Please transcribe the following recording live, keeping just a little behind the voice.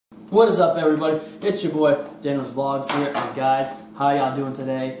What is up, everybody? It's your boy Daniel's Vlogs here, and guys, how y'all doing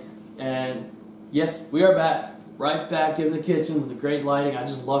today? And yes, we are back, right back in the kitchen with the great lighting. I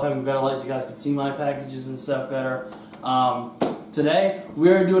just love having better lights so you guys can see my packages and stuff better. Today we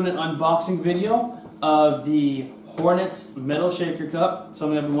are doing an unboxing video of the Hornets metal shaker cup,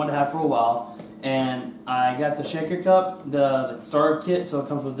 something I've been wanting to have for a while. And I got the shaker cup, the starter kit, so it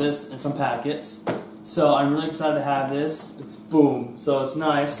comes with this and some packets. So I'm really excited to have this. It's boom, so it's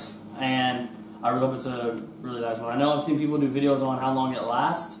nice, and I really hope it's a really nice one. I know I've seen people do videos on how long it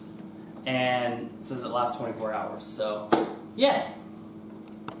lasts, and it says it lasts 24 hours, so yeah.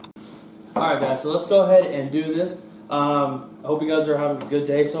 Alright guys, so let's go ahead and do this. I hope you guys are having a good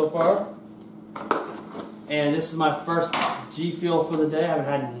day so far. And this is my first G Fuel for the day. I haven't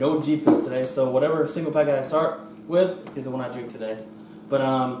had no G Fuel today, so whatever single packet I start with, it's the one I drink today. But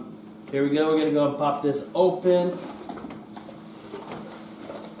here we go. We're gonna go and pop this open.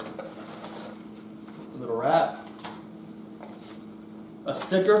 A little wrap. A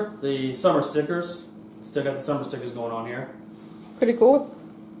sticker, the summer stickers. Still got the summer stickers going on here. Pretty cool.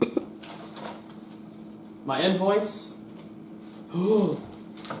 My invoice.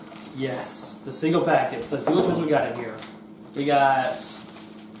 Yes, the single packets. Let's see which ones we got in here. We got.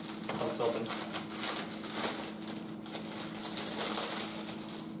 Oh, it's open.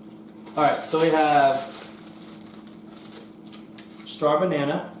 Alright, so we have strawberry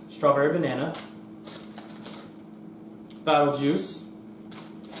banana, battle juice,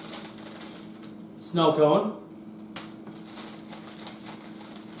 snow cone,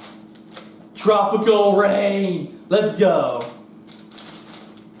 tropical rain, let's go,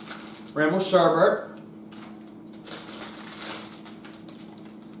 rainbow sherbet,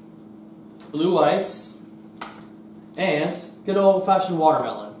 blue ice, and good old-fashioned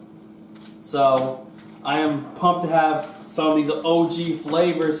watermelon. So, I am pumped to have some of these OG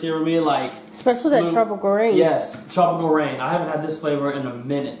flavors here with me, like... Especially that tropical rain. Yes, tropical rain. I haven't had this flavor in a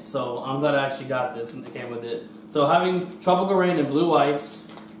minute, so I'm glad I actually got this and it came with it. So having tropical rain and blue ice,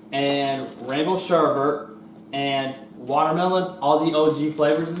 and rainbow sherbet, and watermelon, all the OG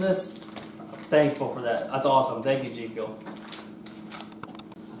flavors in this, I'm thankful for that. That's awesome. Thank you, G Fuel.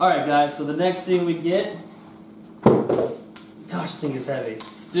 Alright guys, so the next thing we get... Gosh, this thing is heavy.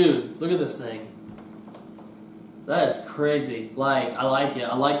 Dude, look at this thing. That is crazy. Like, I like it.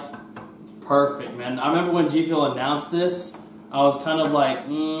 Perfect, man. I remember when G Fuel announced this, I was kind of like,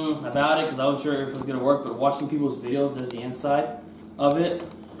 about it, because I wasn't sure if it was going to work, but watching people's videos, there's the inside of it.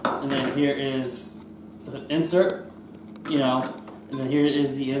 And then here is the insert, you know, and then here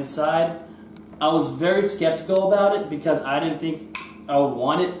is the inside. I was very skeptical about it because I didn't think I would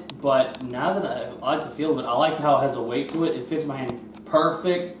want it, but now that I like the feel of it, I like how it has a weight to it. It fits my hand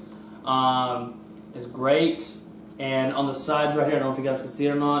perfect. It's great. And on the sides right here, I don't know if you guys can see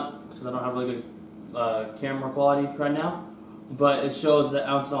it or not because I don't have really good camera quality right now, but it shows the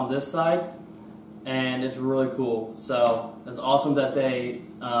ounces on this side, and it's really cool. So it's awesome that they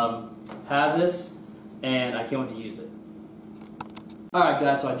have this, and I can't wait to use it. Alright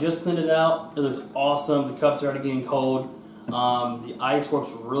guys, so I just cleaned it out. It looks awesome. The cup's already getting cold. The ice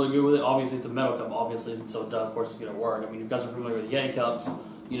works really good with it. Obviously, it's a metal cup, obviously, so duh, of course it's going to work. I mean, if you guys are familiar with Yeti cups,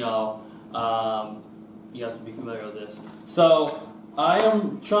 you know, you guys will be familiar with this. So, I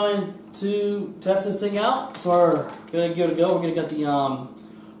am trying to test this thing out, so we're going to give it a go. We're going to get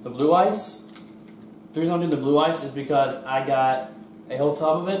the blue ice. The reason I'm doing the blue ice is because I got a whole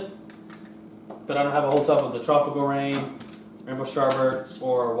tub of it, but I don't have a whole tub of the tropical rain, rainbow sherbet,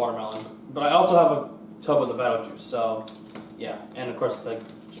 or watermelon. But I also have a tub of the battle juice, so... yeah, and of course the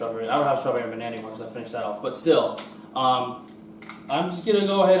strawberry. I don't have strawberry and banana anymore because I finished that off. But still, I'm just gonna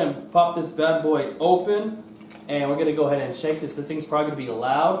go ahead and pop this bad boy open, and we're gonna go ahead and shake this. This thing's probably gonna be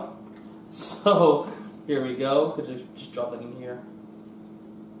loud, so here we go. Could you just drop it in here?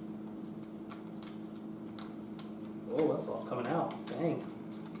 Oh, that's all coming out. Dang.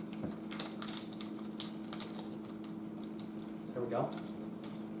 There we go.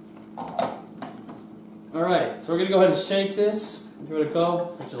 Alright, so we're going to go ahead and shake this. Give it a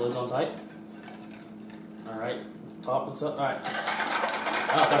go. Make sure the lid's on tight. Alright, top is up. Alright.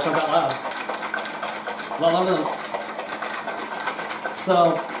 Oh, it's actually not that loud. A lot louder than...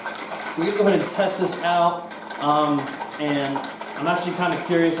 So, we're going to go ahead and test this out. And I'm actually kind of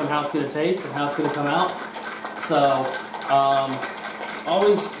curious on how it's going to taste and how it's going to come out. So,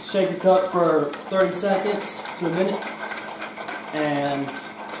 always shake your cup for 30 seconds to a minute. And...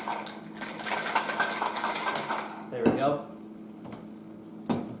 there we go.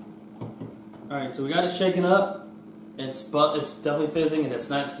 Alright, so we got it shaken up. It's definitely fizzing and it's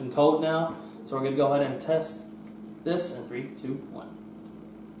nice and cold now. So we're going to go ahead and test this in 3, 2, 1.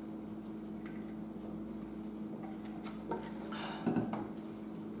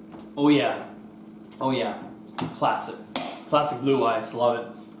 Oh yeah. Oh yeah. Classic. Classic blue ice. Love it.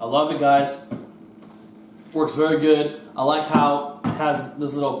 I love it, guys. Works very good. I like how it has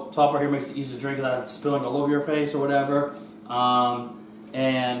this little top right here, makes it easy to drink without spilling all over your face or whatever.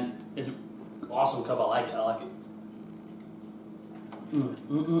 And it's awesome cup. I like it. I like it.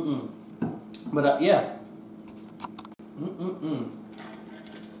 But yeah.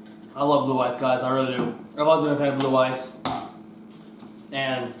 I love blue ice, guys. I really do. I've always been a fan of blue ice.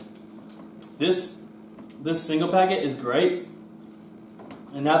 And this single packet is great.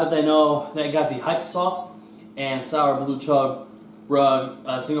 And now that they know they got the hype sauce and sour blue chug rug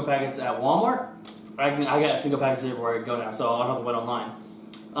single packets at Walmart, I got single packets everywhere I go now, so I don't have to wait online.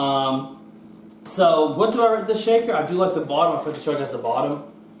 So what do I rate this shaker? I do like the bottom. I think the chug has the bottom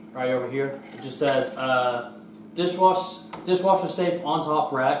right over here. It just says dishwasher safe on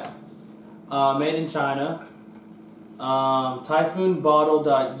top rack, made in China. Typhoon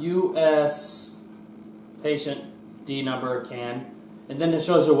bottle.us patient D number can. And then it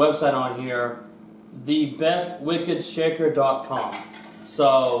shows your website on here, thebestwickedshaker.com.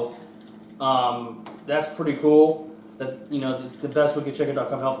 So that's pretty cool. That, you know, the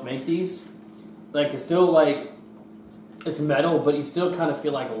bestwickedshaker.com helped make these. Like, it's still like, it's metal, but you still kind of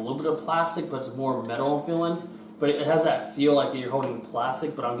feel like a little bit of plastic, but it's more metal feeling. But it has that feel like you're holding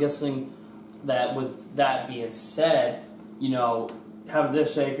plastic. But I'm guessing that with that being said, you know, having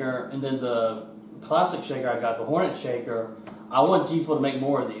this shaker and then the classic shaker I got, the Hornet shaker, I want G Fuel to make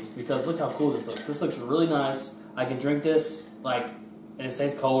more of these because look how cool this looks. This looks really nice. I can drink this like, and it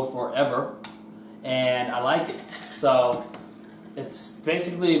stays cold forever, and I like it. So it's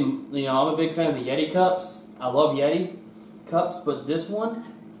basically, you know, I'm a big fan of the Yeti cups. I love Yeti cups, but this one,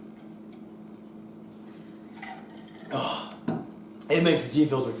 oh, it makes the G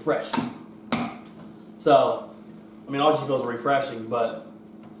Fuels refreshing. So, I mean, all G Fuels are refreshing, but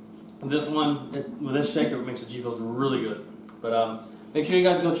this one, with this shaker, it makes the G Fuels really good. But make sure you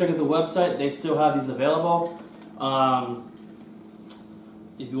guys go check out the website. They still have these available.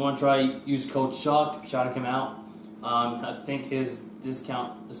 If you want to try, use code SHOCK. Shout him out. I think his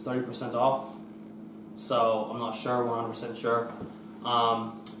discount is 30% off. So I'm not sure, 100% sure.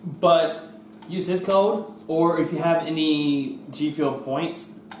 But use his code, or if you have any G Fuel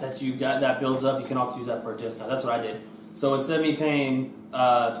points that you got that builds up, you can also use that for a discount. That's what I did. So instead of me paying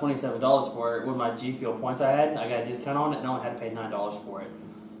 $27 for it with my G Fuel points I had, I got a discount on it, and I only had to pay $9 for it.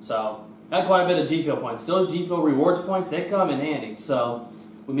 So I had quite a bit of G Fuel points. Those G Fuel rewards points, they come in handy. So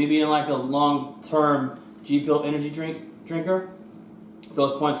with me being like a long-term G Fuel energy drinker,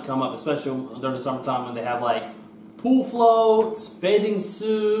 those points come up, especially during the summertime when they have like pool floats, bathing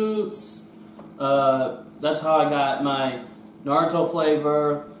suits. That's how I got my Naruto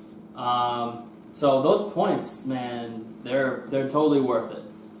flavor. So those points, man, they're totally worth it.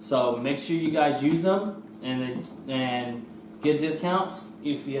 So make sure you guys use them and get discounts.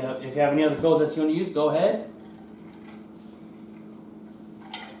 If you have any other codes that you want to use, go ahead.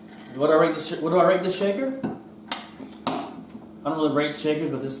 What do I rate this shaker? I don't really rate shakers,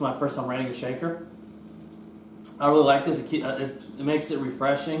 but this is my first time rating a shaker. I really like this. It makes it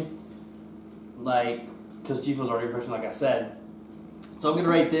refreshing, like, because G Fuel's already refreshing, like I said. So I'm gonna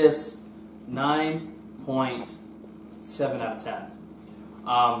rate this 9.7 out of 10.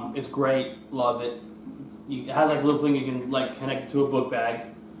 It's great, love it. It has like a little thing you can like connect it to a book bag.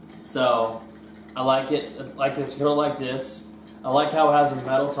 So I like it. I like it to go like this. I like how it has a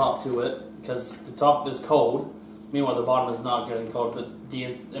metal top to it because the top is cold. Meanwhile, the bottom is not getting cold, but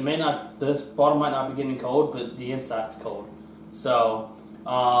this bottom might not be getting cold, but the inside's cold. So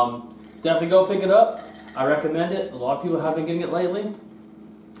definitely go pick it up. I recommend it. A lot of people have been getting it lately.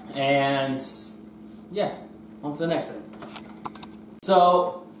 And yeah, on to the next thing.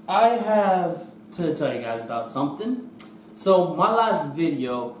 So I have to tell you guys about something. So my last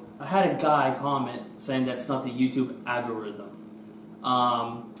video, I had a guy comment saying that's not the YouTube algorithm.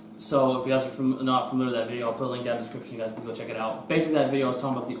 So if you guys are not familiar with that video, I'll put a link down in the description. You guys can go check it out. Basically, that video I was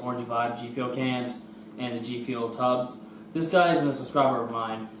talking about the Orange Vibe G Fuel cans and the G Fuel tubs. This guy is a subscriber of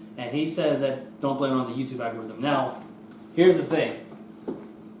mine, and he says that don't blame it on the YouTube algorithm. Now, here's the thing.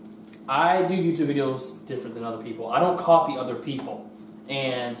 I do YouTube videos different than other people. I don't copy other people.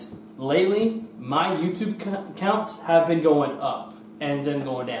 And lately, my YouTube counts have been going up and then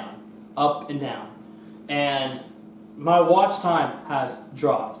going down. Up and down. And my watch time has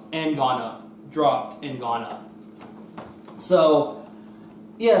dropped and gone up. Dropped and gone up. So,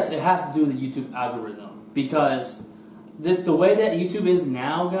 yes, it has to do with the YouTube algorithm. Because the way that YouTube is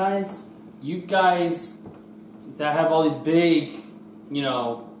now, guys, you guys that have all these big,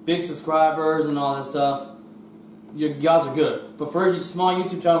 big subscribers and all that stuff, you guys are good. But for a small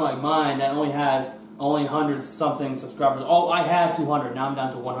YouTube channel like mine that only has 100 something subscribers, I had 200, now I'm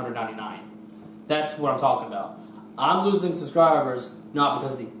down to 199. That's what I'm talking about. I'm losing subscribers not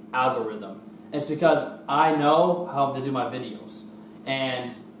because of the algorithm. It's because I know how to do my videos.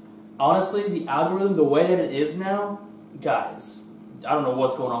 And honestly, the algorithm, the way that it is now, guys, I don't know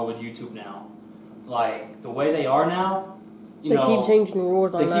what's going on with YouTube now. Like, the way they are now, they keep changing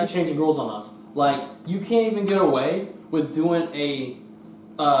rules on us. They keep changing rules on us. Like, you can't even get away with doing a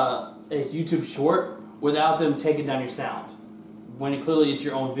YouTube short without them taking down your sound, when clearly it's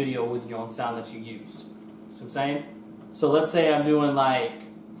your own video with your own sound that you used. See what I'm saying? So let's say I'm doing like,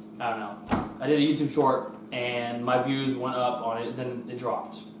 I don't know, I did a YouTube short and my views went up on it, then it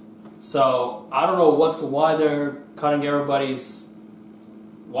dropped. So I don't know why they're cutting everybody's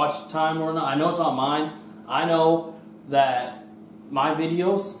watch time or not. I know it's not mine. I know that my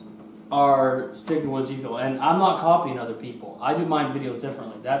videos are sticking with G Fuel, and I'm not copying other people. I do my videos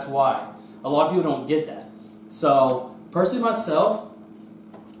differently. That's why. A lot of people don't get that. So, personally myself,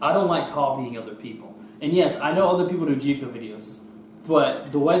 I don't like copying other people. And yes, I know other people do G Fuel videos,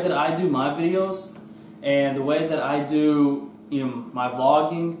 but the way that I do my videos and the way that I do, my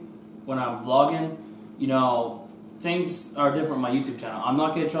vlogging, when I'm vlogging, things are different on my YouTube channel. I'm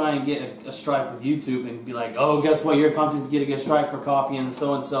not going to try and get a strike with YouTube and be like, oh, guess what, your content's going to get a strike for copying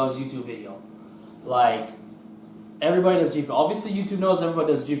so-and-so's YouTube video. Like, everybody does G Fuel. Obviously, YouTube knows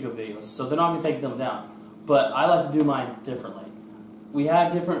everybody does G Fuel videos, so they're not going to take them down. But I like to do mine differently. We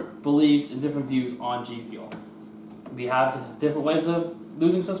have different beliefs and different views on G Fuel. We have different ways of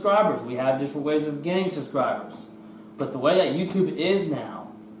losing subscribers. We have different ways of gaining subscribers. But the way that YouTube is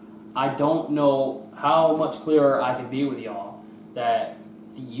now, I don't know how much clearer I can be with y'all that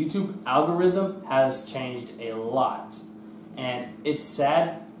the YouTube algorithm has changed a lot. And it's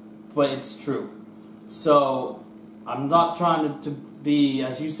sad, but it's true. So, I'm not trying to be,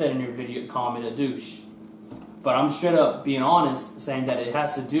 as you said in your video comment, a douche. But I'm straight up being honest, saying that it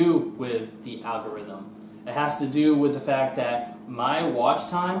has to do with the algorithm. It has to do with the fact that my watch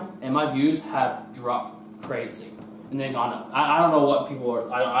time and my views have dropped crazy. And they've gone up. I don't know what people are,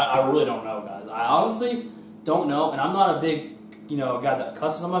 I really don't know, guys. I honestly don't know, and I'm not a big, guy that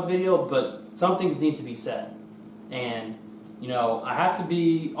cusses on my video, but some things need to be said. And, I have to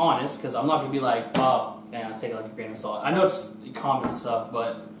be honest, because I'm not going to be like, oh, man, I take it like a grain of salt. I know it's comments and stuff,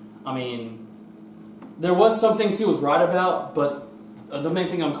 but, I mean, there was some things he was right about, but the main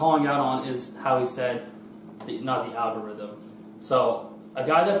thing I'm calling out on is how he said, not the algorithm. So, a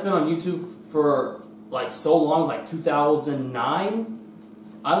guy that's been on YouTube for like so long, like 2009,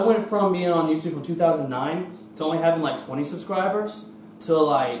 I went from being on YouTube from 2009 to only having like 20 subscribers to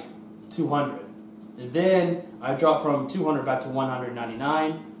like 200. And then I dropped from 200 back to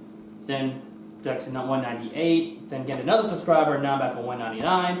 199, then back to 198, then get another subscriber, and now I'm back on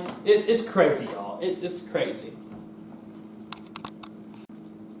 199. It's crazy, y'all. It's crazy.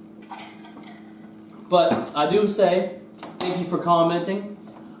 But I do say thank you for commenting.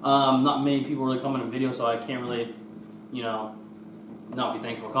 Not many people really comment on videos, so I can't really, not be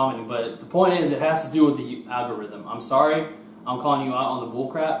thankful for commenting. But the point is, it has to do with the algorithm. I'm sorry, I'm calling you out on the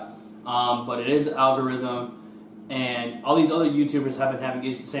bullcrap, but it is algorithm, and all these other YouTubers have been having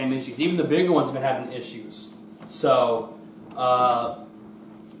the same issues. Even the bigger ones have been having issues. So,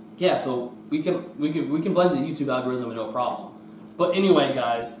 yeah, so we can blame the YouTube algorithm, no problem. But anyway,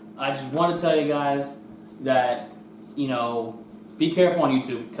 guys, I just want to tell you guys that, be careful on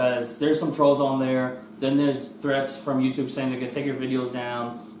YouTube, because there's some trolls on there. Then there's threats from YouTube saying they're going to take your videos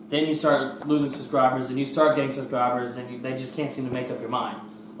down. Then you start losing subscribers, and you start getting subscribers, then they just can't seem to make up your mind.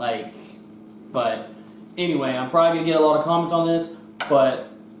 But anyway, I'm probably going to get a lot of comments on this, but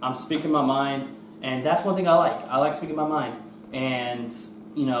I'm speaking my mind, and that's one thing I like. I like speaking my mind. And,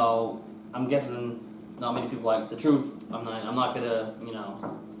 I'm guessing not many people like the truth. I'm not going to,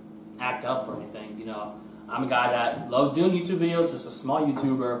 act up or anything, I'm a guy that loves doing YouTube videos, just a small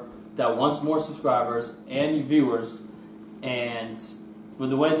YouTuber that wants more subscribers and viewers. And for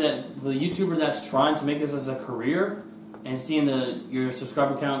the YouTuber that's trying to make this as a career and seeing your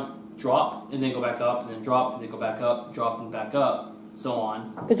subscriber count drop and then go back up and then drop and then go back up, drop and back up, so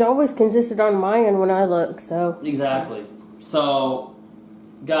on. It's always consistent on my end when I look, so. Exactly. So,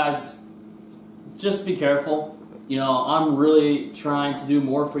 guys, just be careful. I'm really trying to do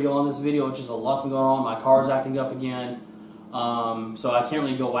more for you on this video. It's just a lot's been going on. My car's acting up again. So I can't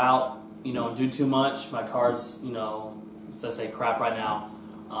really go out, and do too much. My car's, let's say crap right now.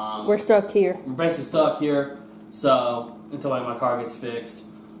 We're stuck here. We're basically stuck here. So, until my car gets fixed.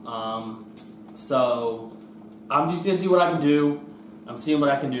 So, I'm just going to do what I can do. I'm seeing what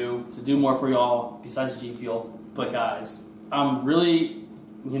I can do to do more for y'all besides G Fuel. But guys, I'm really,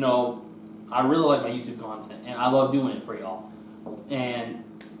 you know, I really like my YouTube content, and I love doing it for y'all. And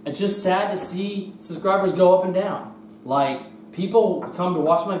it's just sad to see subscribers go up and down. Like, people come to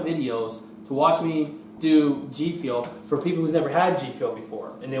watch my videos, to watch me do G Fuel for people who's never had G Fuel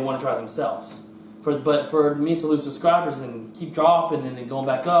before, and they want to try themselves. But for me to lose subscribers and keep dropping and then going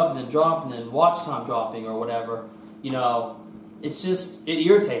back up and then drop and then watch time dropping or whatever, you know, it's just, it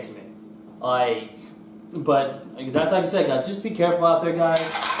irritates me. Like, but that's like I said, guys, just be careful out there, guys,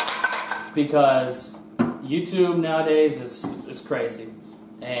 because YouTube nowadays is crazy.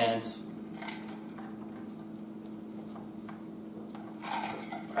 And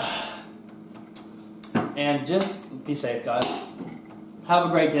just be safe, guys. Have a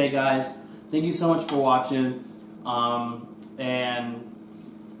great day, guys. Thank you so much for watching. Comment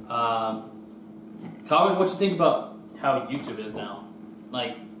what you think about how YouTube is now.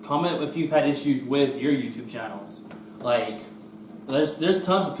 Like, comment if you've had issues with your YouTube channels. Like, there's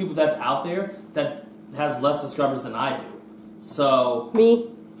tons of people that's out there that has less subscribers than I do. So me,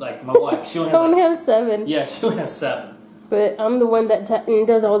 like my wife, she only has, only have 7. Yeah, she only has 7. But I'm the one that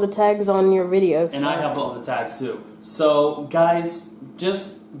does all the tags on your videos. And I have all the tags too. So guys,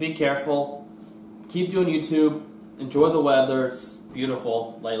 just be careful. Keep doing YouTube. Enjoy the weather. It's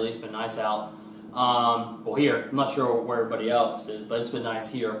beautiful lately. It's been nice out. Well, here. I'm not sure where everybody else is, but it's been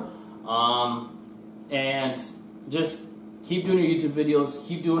nice here. And just keep doing your YouTube videos.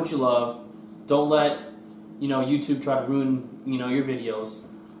 Keep doing what you love. Don't let, you know, YouTube try to ruin, you know, your videos.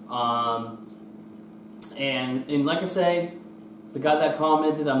 And like I say, the guy that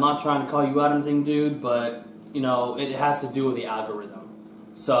commented, I'm not trying to call you out or anything, dude, but, you know, it has to do with the algorithm.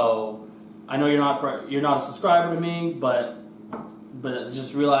 So I know you're not a subscriber to me, but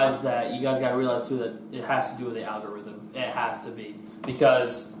just realize that you guys got to realize too that it has to do with the algorithm. It has to be,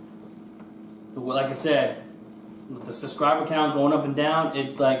 because like I said, the subscriber count going up and down,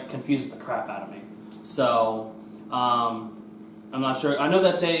 it like confuses the crap out of me. So I'm not sure. I know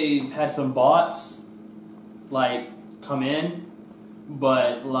that they've had some bots like come in,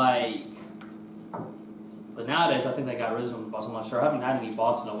 but nowadays I think they got rid of some bots. I'm not sure. I haven't had any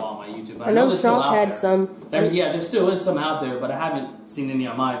bots in a while on my YouTube. I know there's still out had there. Some. Yeah, there still is some out there, but I haven't seen any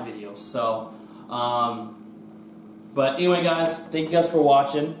on my videos. So, but anyway, guys, thank you guys for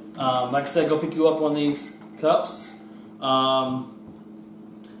watching. Like I said, go pick you up one of these cups. I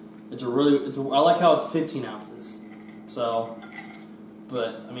like how it's 15 ounces. So,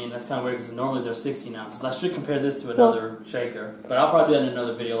 but I mean that's kind of weird because normally they're 16 ounces. I should compare this to another shaker, but I'll probably do that in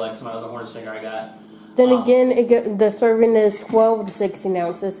another video, like to my other Hornets shaker I got. Then again, the serving is 12 to 16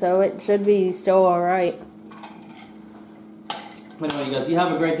 ounces, so it should be still all right. Anyway, you guys, you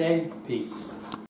have a great day. Peace.